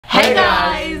Hey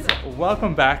guys!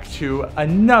 Welcome back to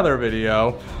another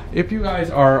video. If you guys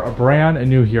are brand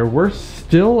new here, we're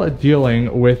still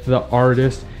dealing with the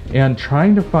artist and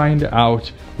trying to find out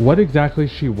what exactly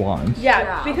she wants.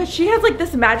 Yeah, because she has like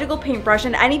this magical paintbrush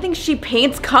and anything she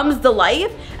paints comes to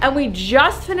life, and we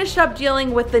just finished up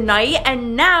dealing with the night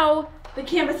and now the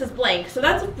canvas is blank, so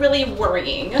that's really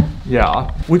worrying.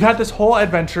 Yeah, we've had this whole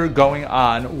adventure going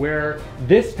on where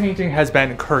this painting has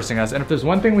been cursing us, and if there's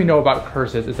one thing we know about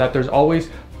curses is that there's always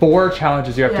 4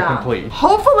 challenges you have to complete.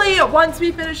 Hopefully, once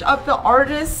we finish up the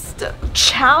artist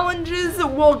challenges,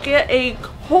 we'll get a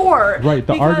core. Right,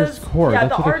 the artist core. Yeah,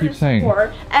 that's what I keep saying.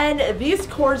 Core. And these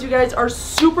cores, you guys, are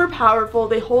super powerful.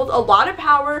 They hold a lot of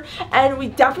power, and we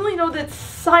definitely know that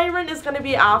Siren is going to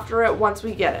be after it once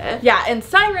we get it. Yeah, and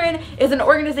Siren is an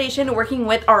organization working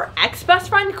with our ex-best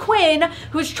friend Quinn,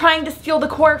 who's trying to steal the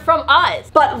core from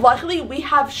us. But luckily, we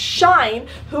have Shine,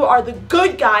 who are the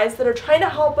good guys that are trying to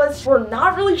help us. We're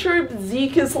not really sure if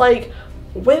Zeke is like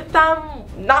with them,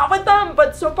 not with them,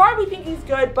 but so far we think he's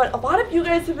good. But a lot of you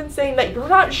guys have been saying that you're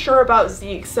not sure about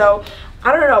Zeke, so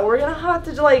I don't know, we're gonna have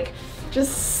to like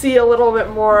just see a little bit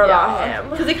more about him,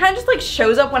 because he kind of just like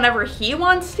shows up whenever he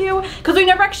wants to, because we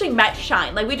never actually met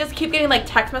Shine. Like, we just keep getting like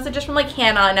text messages from like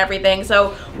Hannah and everything,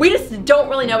 so we just don't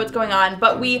really know what's going on.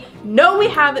 But we know we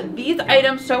have these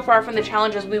items so far from the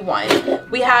challenges we won.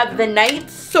 We have the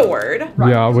Knight's sword,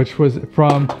 Yeah, which was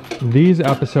from these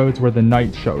episodes where the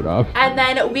knight showed up. and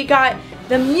then we got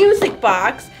the music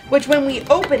box, which when we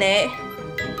open it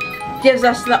gives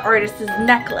us the artist's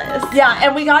necklace. Yeah,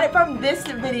 and we got it from this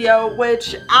video,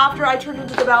 which after I turned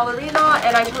into the ballerina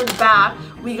and I turned back,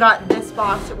 we got this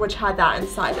box which had that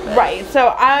inside of it. Right,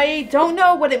 so I don't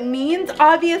know what it means.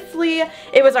 Obviously,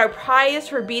 it was our prize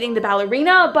for beating the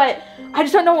ballerina, but I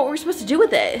just don't know what we're supposed to do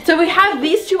with it. So we have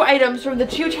these 2 items from the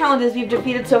 2 challenges we've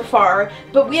defeated so far,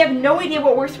 but we have no idea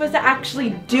what we're supposed to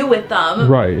actually do with them.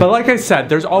 Right. But like I said,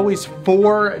 there's always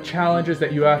 4 challenges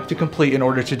that you have to complete in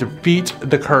order to defeat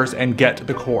the curse and get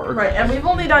the core. Right, and we've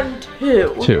only done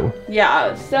 2. 2.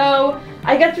 Yeah, so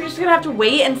I guess we're just gonna have to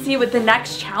wait and see what the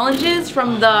next challenge is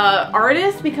from the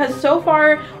artist, because so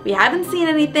far we haven't seen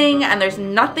anything and there's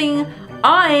nothing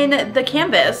on the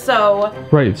canvas, so.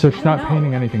 Right, so she's not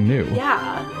painting anything new.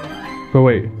 Yeah. But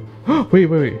wait.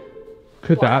 wait.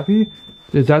 Could that be?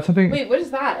 Is that something? Wait, what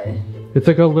is that? It's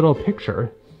like a little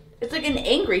picture. It's like an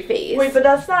angry face. Wait, but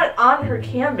that's not on her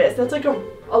canvas. That's like a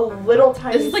little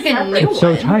tiny. This is like a new It's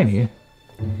so one. tiny.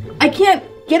 I can't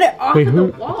get it off Wait, of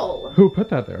who- the wall. Who put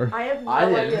that there? I have no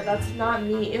idea. That's not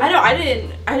me. I know, I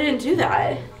didn't do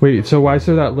that. Wait, so why is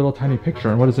there that little tiny picture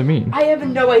and what does it mean? I have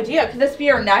no idea. Could this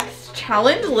be our next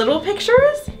challenge? Little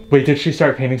pictures? Wait, did she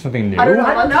start painting something new? I don't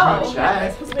know. Let's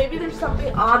check. Because maybe there's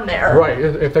something on there. Right,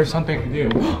 if there's something new.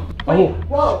 Oh,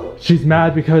 Whoa. she's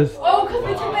mad because. Oh, because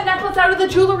we took the necklace out of the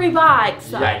jewelry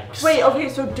box. Yikes. Wait, okay,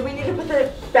 so do we need to put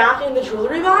it back in the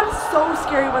jewelry box? So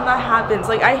scary when that happens.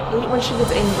 Like, I hate when she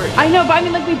gets angry. I know, but I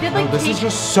mean, like, we did like This is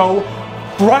just so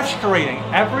frustrating.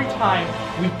 Every time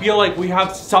we feel like we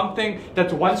have something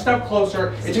that's one step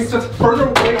closer, it takes us further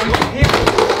away. We can't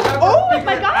Oh figure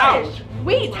my it gosh. out.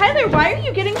 Wait, Tyler, why are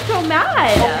you getting so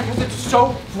mad? Because it's so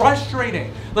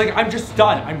frustrating. Like, I'm just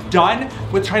done. I'm done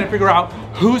with trying to figure out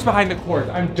who's behind the cords.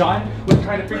 I'm done with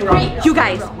trying to figure out. You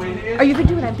guys, are you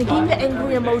thinking what I'm thinking? The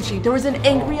angry emoji. There was an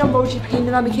angry emoji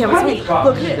painted on the canvas. Wait,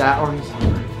 look at it. That or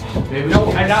maybe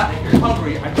No, I'm not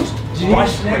hungry. I'm just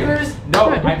frustrated. No,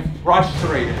 I'm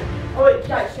frustrated. Oh, wait,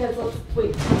 guys, let's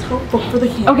go look for the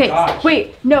canvas. Okay, Gosh.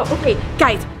 wait, no, okay,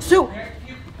 guys, so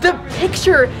the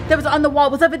picture that was on the wall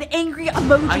was of an angry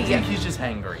emoji. I think he's just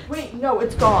angry. Wait, no,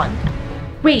 it's gone.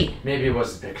 Wait, Maybe it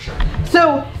was the picture.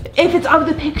 so if it's of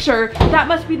the picture, that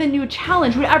must be the new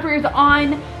challenge. Whatever is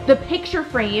on the picture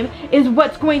frame is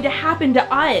what's going to happen to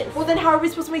us. Well, then how are we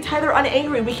supposed to make Tyler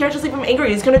unangry? We can't just leave him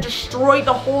angry. He's gonna destroy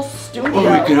the whole studio.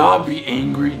 Oh, we could all be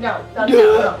angry. No, that's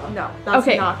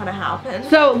Okay. not gonna happen.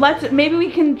 So maybe we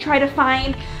can try to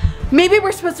find, maybe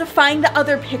we're supposed to find the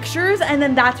other pictures and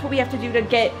then that's what we have to do to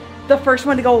get the first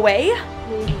one to go away.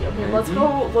 Maybe. Okay, let's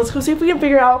go see if we can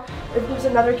figure out if there's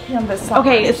another canvas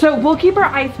somewhere. Okay, so we'll keep our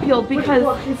eyes peeled because. Wait,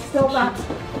 look, it's still not.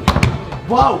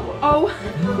 Whoa! Oh,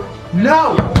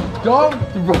 No! Don't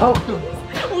throw them.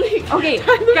 okay,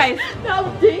 guys. How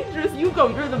dangerous. You go,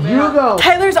 you're the man. You go.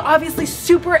 Tyler's obviously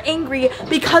super angry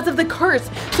because of the curse,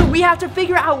 so we have to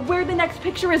figure out where the next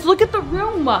picture is. Look at the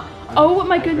room. Oh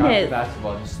my goodness.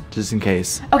 Basketball, just in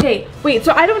case. Okay, wait,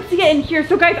 so I don't see it in here.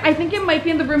 So guys, I think it might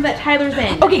be in the room that Tyler's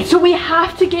in. Okay, so we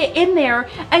have to get in there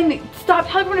and stop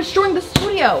Tyler from destroying the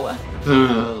studio.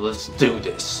 Let's do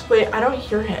this. Wait, I don't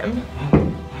hear him.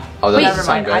 Oh, that Wait, doesn't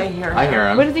sound good. I hear him. I hear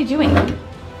him. What is he doing?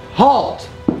 Halt!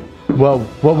 Whoa,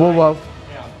 whoa, whoa, whoa.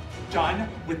 Done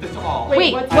with this all.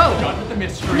 Wait, what's- whoa. I'm done with the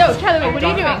mystery. No, Tyler, wait, what are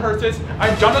you doing? I'm done with the purses.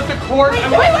 I'm done with the court.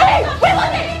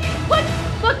 Wait,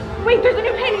 look, wait, there's a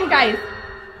new painting, guys.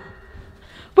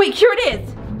 Wait, here it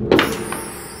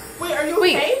is. Wait, are you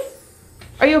Wait. okay?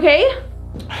 Are you okay?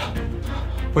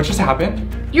 What just happened?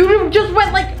 You just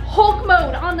went like Hulk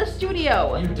mode on the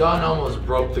studio. You done almost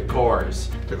broke the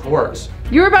cores. The course.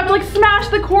 You were about to like smash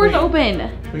the cords Wait.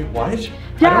 open. Wait, what?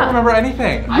 Yeah. I don't remember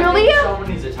anything. Really? I think someone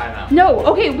needs a timeout. No,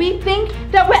 okay, we think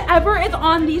that whatever is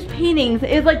on these paintings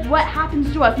is like what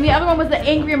happens to us. And the other one was the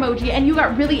angry emoji and you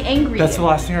got really angry. That's the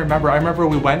last thing I remember. I remember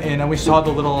we went in and we saw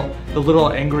the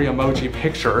little angry emoji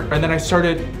picture, and then I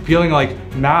started feeling like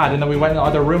mad, and then we went in the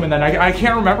other room, and then I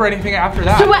can't remember anything after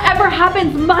that. So whatever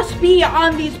happens must be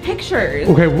on these pictures.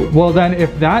 Okay, well then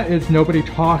if that is nobody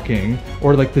talking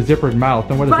or like the zippered mouth,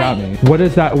 then what does that Right. mean? What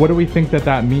is that? What do we think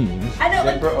that means? I know,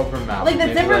 Zipper open mouth. like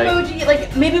the Maybe, zipper emoji,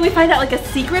 like maybe we find out like a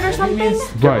secret or something.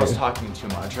 Right. Right. talking too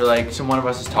much, or like one of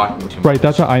us is talking too much. Right,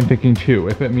 that's what I'm thinking too.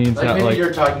 If it means Like that maybe like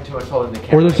you're talking too much holding the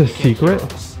camera. or there's a you can't hear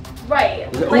secret? us. Right.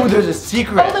 Oh, there's a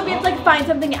secret. Oh, that we have to like find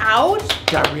something out.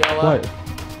 Gabriella. What?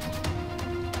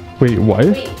 Wait, what?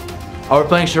 Wait. Oh, we're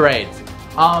playing charades.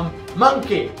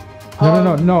 Monkey. No, I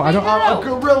don't. No. A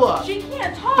gorilla. She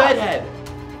can't talk. Bedhead.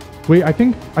 Wait, I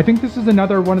think this is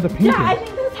another one of the paintings. Yeah, I think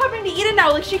this is happening to Eden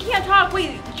now. Like she can't talk.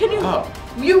 Wait, can you? Oh.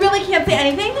 You really can't say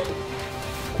anything?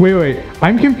 Wait,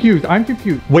 I'm confused.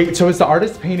 Wait, so is the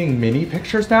artist painting mini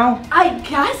pictures now? I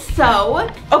guess so.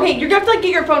 Okay, you're gonna have to like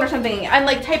get your phone or something and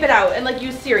like type it out and like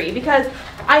use Siri because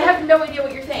I have no idea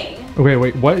what you're saying. Okay,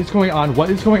 wait, what is going on? Wait,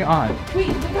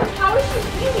 because how is she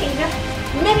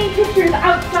painting many pictures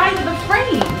outside of the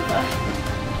frame?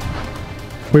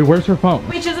 Wait, where's her phone?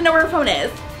 Wait, she doesn't know where her phone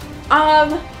is.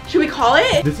 Should we call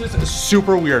it? This is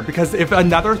super weird because if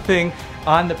another thing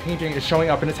on the painting is showing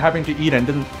up and it's happening to Eden,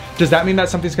 then does that mean that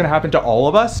something's gonna happen to all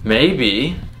of us?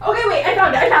 Maybe. Okay, wait, I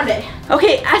found it.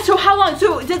 Okay, so how long?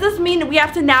 So does this mean we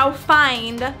have to now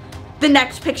find the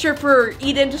next picture for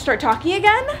Eden to start talking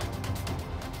again?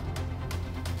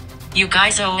 You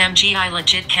guys, OMG, I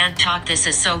legit can't talk. This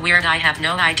is so weird. I have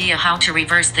no idea how to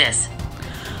reverse this.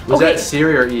 Was Okay. that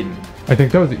Siri or Eden? I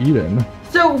think that was Eden.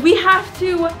 So we have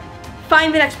to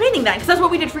find the next painting then, because that's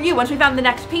what we did for you. Once we found the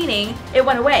next painting, it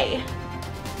went away.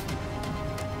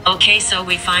 Okay, so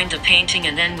we find a painting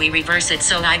and then we reverse it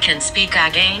so I can speak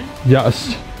again?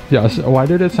 Yes. Why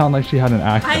did it sound like she had an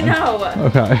accent? I know.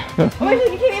 Okay. Oh my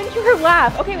God, you can't even hear her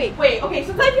laugh. Okay, wait, okay,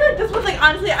 since I feel like this was like,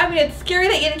 honestly, I mean, it's scary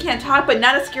that Eden can't talk, but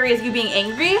not as scary as you being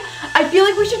angry. I feel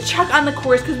like we should check on the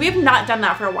course because we have not done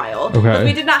that for a while. Okay. Because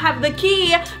we did not have the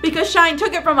key because Shine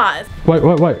took it from us. What?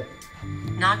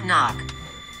 Knock, knock.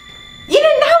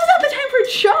 Eden, now's not the time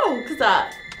for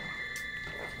jokes.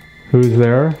 Who's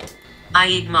there? I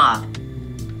eat mop.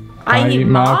 I need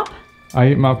mop. I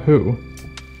eat mop who?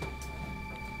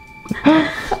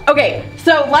 Okay,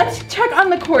 so let's check on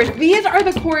the cores. These are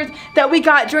the cores that we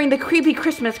got during the creepy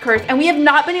Christmas curse, and we have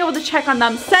not been able to check on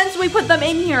them since we put them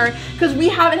in here because we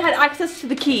haven't had access to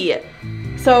the key.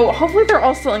 So hopefully they're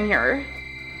all still in here.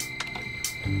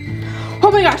 Oh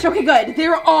my gosh, okay, good.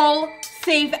 They're all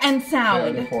safe and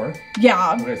sound. 4?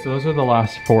 Yeah. Okay, so those are the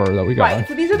last 4 that we got. Right,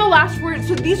 so these are the last 4.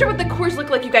 So these are what the cores look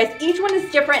like, you guys. Each one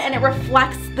is different and it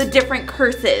reflects the different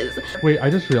curses. Wait, I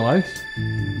just realized.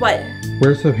 What?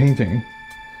 Where's the painting?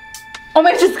 Oh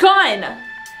my gosh, it's gone.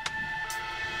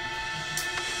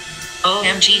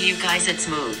 OMG, you guys, it's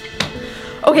moved.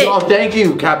 Okay. Oh, thank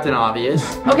you, Captain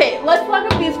Obvious. Okay, let's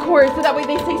lock up these cores so that way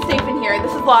they stay safe in here.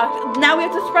 This is locked. Now we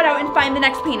have to spread out and find the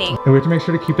next painting. And we have to make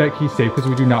sure to keep that key safe because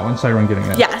we do not want Siren getting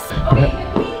it. Yes. Okay,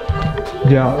 the painting has the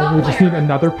key Yeah, we just need somewhere.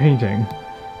 another painting.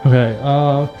 Okay,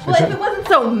 Well, if it wasn't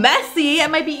so messy, it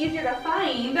might be easier to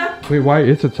find. wait, why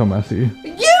is it so messy? You!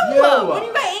 When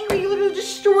you got angry, you literally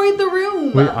destroyed the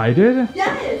room. Wait, I did?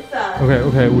 Yes.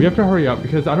 Okay, we have to hurry up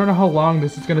because I don't know how long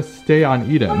this is gonna stay on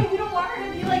Eden. We don't want her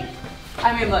to be like,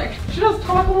 I mean, like, she does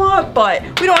talk a lot, but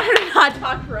we don't want her to not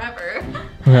talk forever.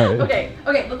 Okay.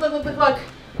 Okay, look.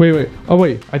 Wait. Oh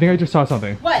wait, I think I just saw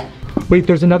something. What? Wait,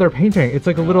 there's another painting. It's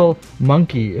like a little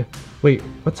monkey. Wait,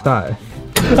 what's that?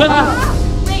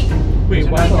 Wait, Wait,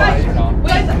 why the lights off?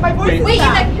 Wait, my voice. Wait,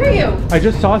 I can hear you. I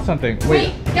just saw something.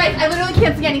 Wait, Guys, I literally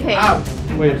can't see anything.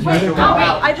 wait, it's neither-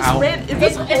 I just ran. Is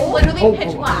this It's literally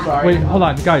pitch black. Wait, hold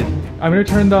on, guys. I'm gonna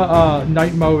turn the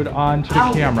night mode on to the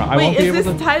camera. I won't be able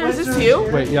to. Tyler? Is this you?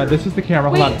 Wait, yeah, this is the camera.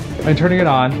 Hold Wait. on. I'm turning it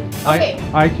on. Okay.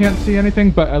 I can't see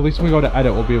anything, but at least when we go to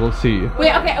edit, we'll be able to see.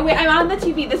 Wait, I'm on the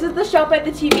TV. This is the show up at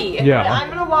the TV. Yeah. I'm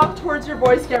gonna walk towards your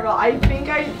voice camera. I think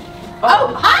I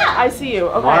Oh, hi! I see you.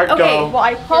 Okay. Marco. Okay, Well, I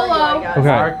hear you, I guess. Okay.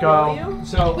 Marco. Hear you?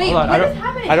 So Wait, hold on. what is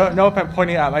happening? I don't know if I'm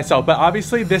pointing at myself, but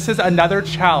obviously this is another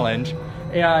challenge,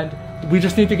 and we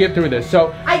just need to get through this.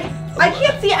 So I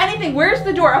can't see anything. Where's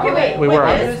the door? Okay, wait. Wait, where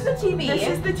are This is the TV. This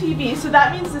is the TV, so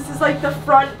that means this is like the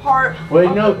front part. Wait,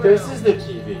 of no, the this room. is the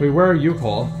TV. wait, where are you,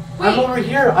 Cole? I'm over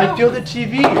here. I feel the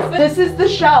TV. This is the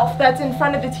shelf that's in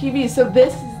front of the TV, so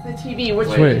this is the TV, which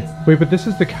Wait, but this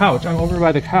is the couch. I'm over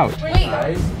by the couch. Wait,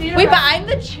 Guys. wait, but I'm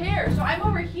the chair, so I'm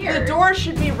over here. The door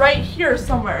should be right here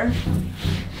somewhere.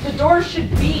 The door should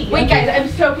be. Wait, guys, I'm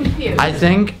so confused. I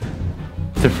think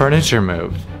the furniture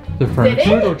moved. The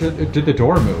furniture, it? or did the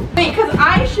door move? Wait, because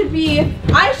I should be able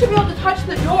to touch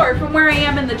the door from where I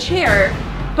am in the chair,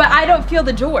 but I don't feel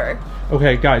the door.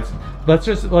 Okay, guys,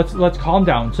 let's calm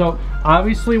down. So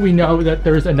obviously we know that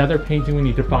there's another painting we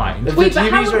need to find. The Wait, but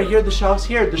TV's how- right here. The shelf's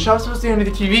here. The shelf's supposed to be under the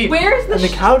TV. Where's the And the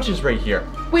sh- couch is right here.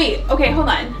 Wait, okay, hold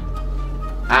on.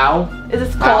 Ow. Is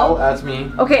this Ow, Cole? that's me.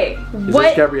 Okay, Is what?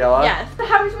 this Gabriella? Yes.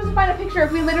 How are we supposed to find a picture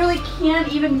if we literally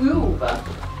can't even move?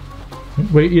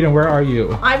 Wait, Eden, where are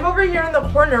you? I'm over here in the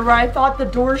corner where I thought the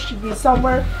door should be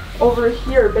somewhere over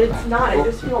here, but it's not. I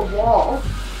just see a wall.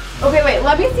 Okay, wait,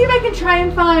 let me see if I can try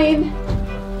and find.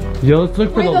 Yeah, let's look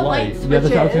for Where the the light. light Yeah, that's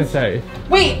what I was gonna switch say.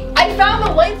 Wait, I found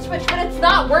the light switch, but it's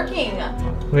not working.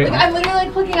 Wait, Like, I'm literally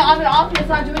clicking on and off and it's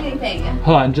not doing anything.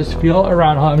 hold on, just feel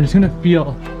around. Hold on, I'm just gonna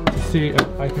feel to see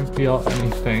if I can feel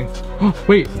anything.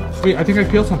 Wait, I think I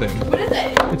feel something. What is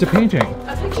it? It's a painting.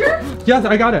 A picture? Yes,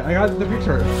 I got it. I got the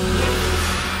picture.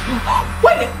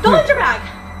 Wait, the lights are back.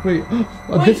 Wait,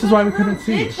 this is why we couldn't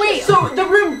see. Wait, So the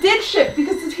room did shift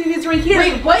because the TV's right here.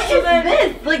 wait, what So is then-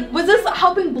 this? Like, was this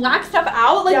helping black stuff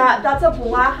out? Like, Yeah, that's a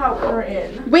blackout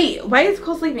curtain. wait, why is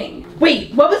Cole sleeping?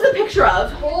 Wait, what was the picture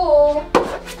of? Oh.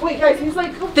 Wait, guys, he's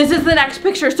like. This is the next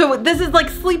picture, so this is like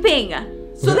sleeping.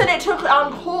 So then it took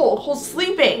on Cole. Cole's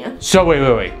sleeping. So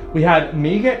wait. We had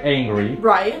me get angry.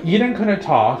 Right. Eden couldn't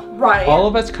talk. Right. All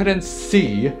of us couldn't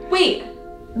see. Wait,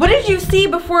 what did you see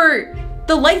before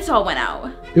the lights all went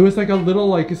out? It was like a little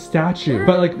like statue.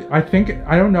 But like,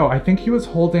 I don't know. I think he was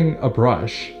holding a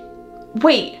brush.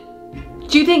 Wait,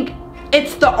 do you think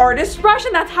it's the artist brush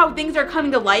and that's how things are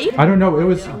coming to life? I don't know. It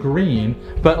was green,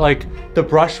 but like the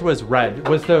brush was red.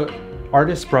 Was the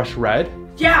artist brush red?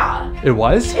 Yeah. It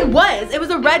was? It was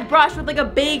a red brush with like a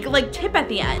big like tip at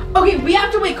the end. Okay, we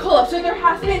have to wake Cole up, so there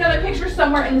has to be another picture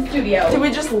somewhere in the studio. Did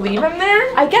we just leave him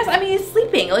there? I guess, I mean, he's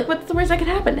sleeping. Like, what's the worst that could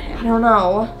happen to I him? don't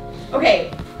know.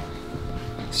 Okay.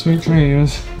 Sweet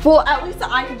dreams. Well, at least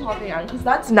I can talk again, because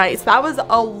that's nice. That was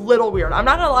a little weird. I'm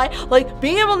not gonna lie. Like,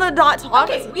 being able to not talk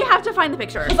Okay, we have to find the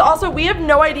picture. Because also, we have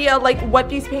no idea, like, what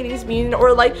these paintings mean,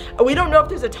 or, like, we don't know if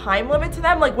there's a time limit to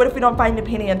them. Like, what if we don't find the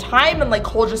painting in time, and, like,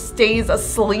 Cole just stays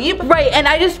asleep? Right, and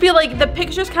I just feel like the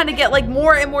pictures kind of get, like,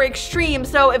 more and more extreme.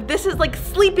 So if this is, like,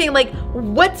 sleeping, like,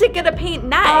 what's it gonna paint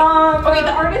next? Okay,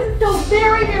 the artist is still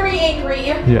very, very angry.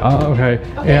 Yeah, okay.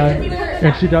 Okay,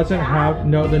 And she doesn't have,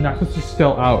 no, the necklace is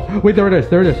still out. Wait, there it is.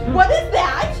 What is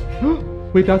that?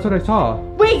 Wait, that's what I saw.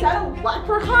 Wait, Is that a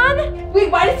leprechaun?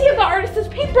 wait, why does he have the artist's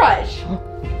paintbrush?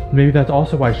 Maybe that's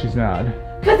also why she's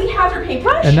mad. Because he has her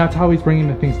paintbrush? And that's how he's bringing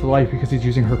the things to life, because he's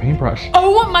using her paintbrush.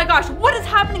 Oh my gosh, what is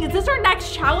happening? Is this our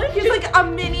next challenge? He's like a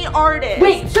mini artist.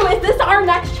 Wait, so is this our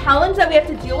next challenge that we have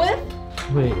to deal with?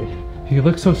 Wait, he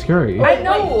looks so scary. I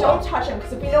know. know. Don't touch him,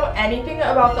 because if we know anything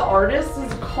about the artist's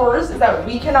curse, is that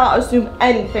we cannot assume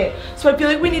anything. So I feel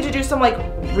like we need to do some, like,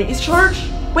 research.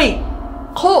 Wait,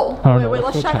 Cole. I don't know, Wait,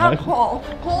 let's let's go check on check. Cole.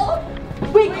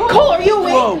 Cole? Wait, Cole, are you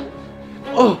awake? Whoa.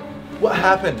 Oh, what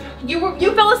happened? You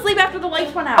fell asleep after the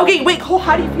lights went out. Okay, wait, Cole,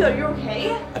 how do you feel? Are you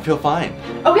okay? I feel fine.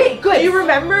 Okay, good. Do you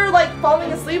remember, like,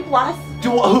 falling asleep last?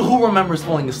 Who remembers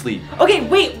falling asleep? Okay,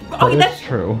 wait. Okay, is that's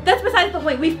true. That's besides the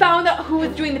point. We found out who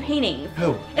was doing the paintings.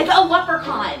 Who? It's a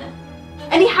leprechaun.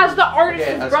 And he has the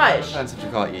artist's brush. Since you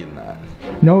call Eden that.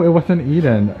 No, it wasn't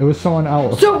Eden. It was someone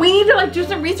else. So we need to like do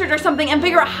some research or something and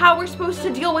figure out how we're supposed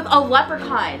to deal with a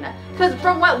leprechaun. Because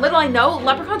from what little I know,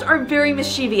 leprechauns are very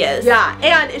mischievous. Yeah,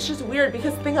 and it's just weird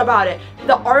because think about it.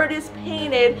 The artist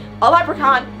painted a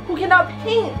leprechaun who cannot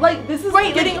paint. Like, this is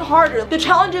getting harder. The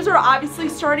challenges are obviously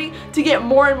starting to get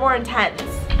more and more intense.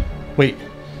 Wait,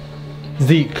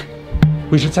 Zeke.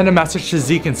 We should send a message to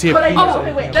Zeke and see if But he I- knows oh,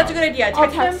 anything wait, That's a about good idea. I'll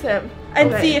text him.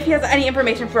 and Okay. see if he has any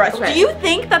information for us. Okay. Do you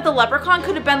think that the leprechaun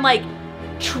could have been like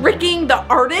tricking the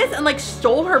artist and like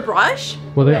stole her brush? it.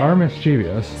 Well, they are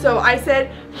mischievous. So I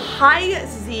said, "Hi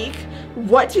Zeke,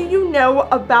 what do you know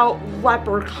about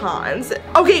leprechauns?"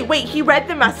 Okay, wait, he read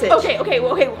the message. Okay.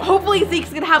 Hopefully Zeke's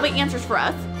gonna have like answers for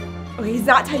us. Okay, he's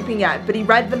not typing yet, but he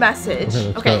read the message.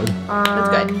 Okay, that's Okay. good.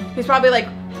 That's good. He's probably like,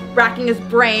 racking his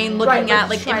brain, looking Right, at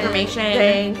like trying to information.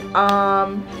 think.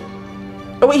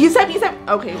 Oh wait, he said,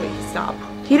 okay, wait, stop.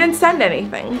 He didn't send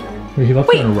anything. Wait, he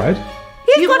left it in red?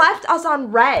 He left us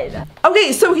on red.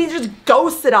 Okay, so he just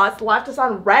ghosted us, left us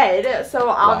on red. So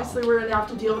obviously we're gonna have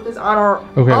to deal with this on our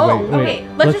Okay, own. wait. Okay,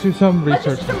 Let's do some Let's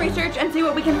research. just do some research and see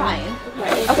what we can find.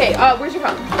 Okay. Okay, where's your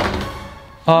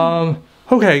phone?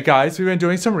 Okay, guys, we've been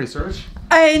doing some research.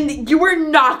 And you are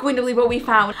not going to believe what we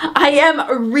found. I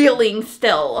am reeling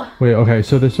still. Wait, okay,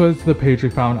 so this was the page we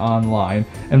found online.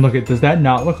 And look, does that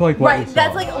not look like what we Right, saw?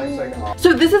 that's like,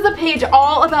 so this is a page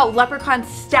all about leprechaun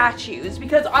statues,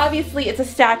 because obviously it's a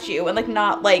statue and like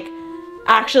not like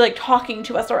actually like talking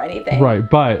to us or anything. Right,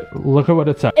 but look at what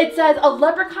it says. It says a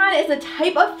leprechaun is a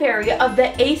type of fairy of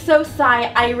the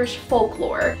Aso-Sai Irish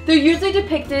folklore. They're usually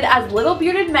depicted as little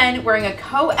bearded men wearing a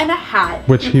coat and a hat.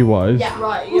 Which he was. Yeah,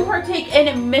 Right. who partake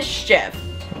in mischief.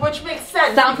 Which makes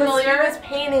sense. Sound because familiar? He was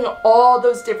painting all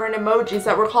those different emojis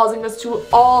that were causing us to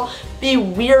all be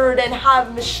weird and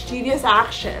have mischievous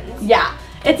actions. Yeah.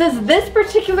 It says this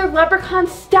particular leprechaun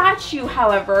statue,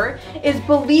 however, is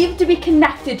believed to be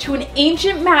connected to an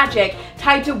ancient magic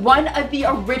tied to one of the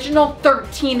original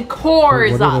 13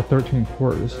 cores. What are the 13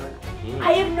 cores?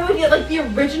 I have no idea, like the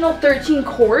original 13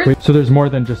 cores? Wait, so there's more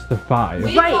than just the 5.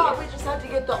 We Right. thought we just had to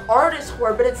get the artist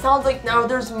core, but it sounds like now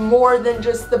there's more than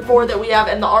just the 4 that we have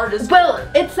and the artist Well, core.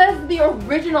 it says the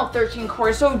original 13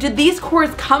 cores, so did these cores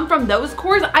come from those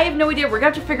cores? I have no idea, we're gonna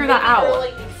have to figure that Maybe they're out.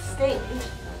 like extinct.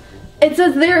 It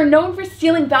says they are known for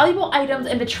stealing valuable items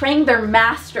and betraying their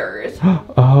masters.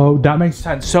 Oh, that makes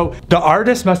sense. So the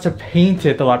artist must have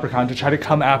painted the leprechaun to try to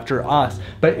come after us,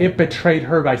 but it betrayed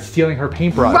her by stealing her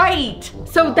paintbrush. Right!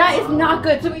 So that is not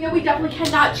good. So we know we definitely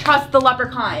cannot trust the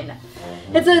leprechaun.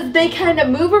 It says they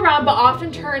can move around but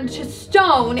often turn to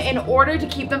stone in order to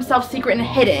keep themselves secret and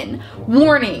hidden.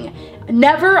 Warning,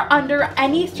 never under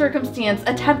any circumstance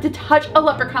attempt to touch a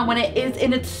leprechaun when it is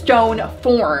in its stone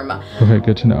form. Okay,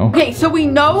 good to know. Okay, so we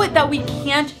know that we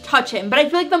can't touch him, but I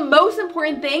feel like the most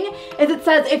important thing is it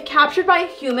says if captured by a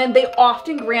human, they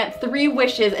often grant 3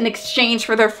 wishes in exchange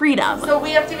for their freedom. So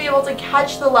we have to be able to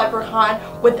catch the leprechaun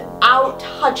without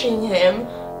touching him.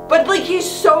 But like he's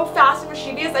so fast and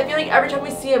mischievous, I feel like every time we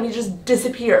see him, he just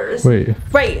disappears. Wait,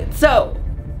 Right, so,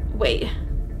 wait,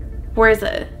 where is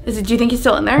it? Do you think he's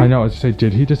still in there? I know, I was gonna say,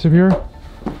 did he disappear?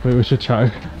 Wait, we should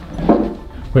check.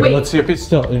 Wait, Wait. let's see if he's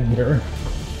still in here.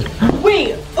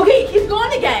 Wait, okay, he's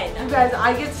gone again. You guys,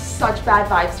 I get such bad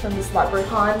vibes from this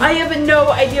leprechaun. I have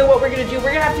no idea what we're gonna do.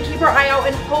 We're gonna have to keep our eye out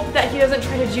and hope that he doesn't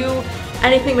try to do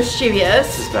anything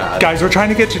mischievous. Guys, we're trying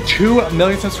to get to 2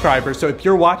 million subscribers, so if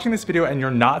you're watching this video and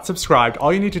you're not subscribed,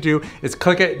 all you need to do is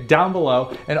click it down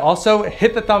below and also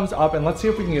hit the thumbs up, and let's see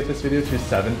if we can get this video to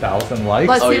 7,000 likes.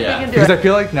 Let's see if yeah. we can do Because it. I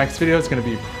feel like next video is gonna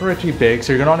be pretty big,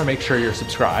 so you're gonna wanna make sure you're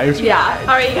subscribed. Yeah. All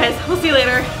right, you guys, we'll see you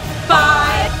later.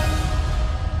 Bye.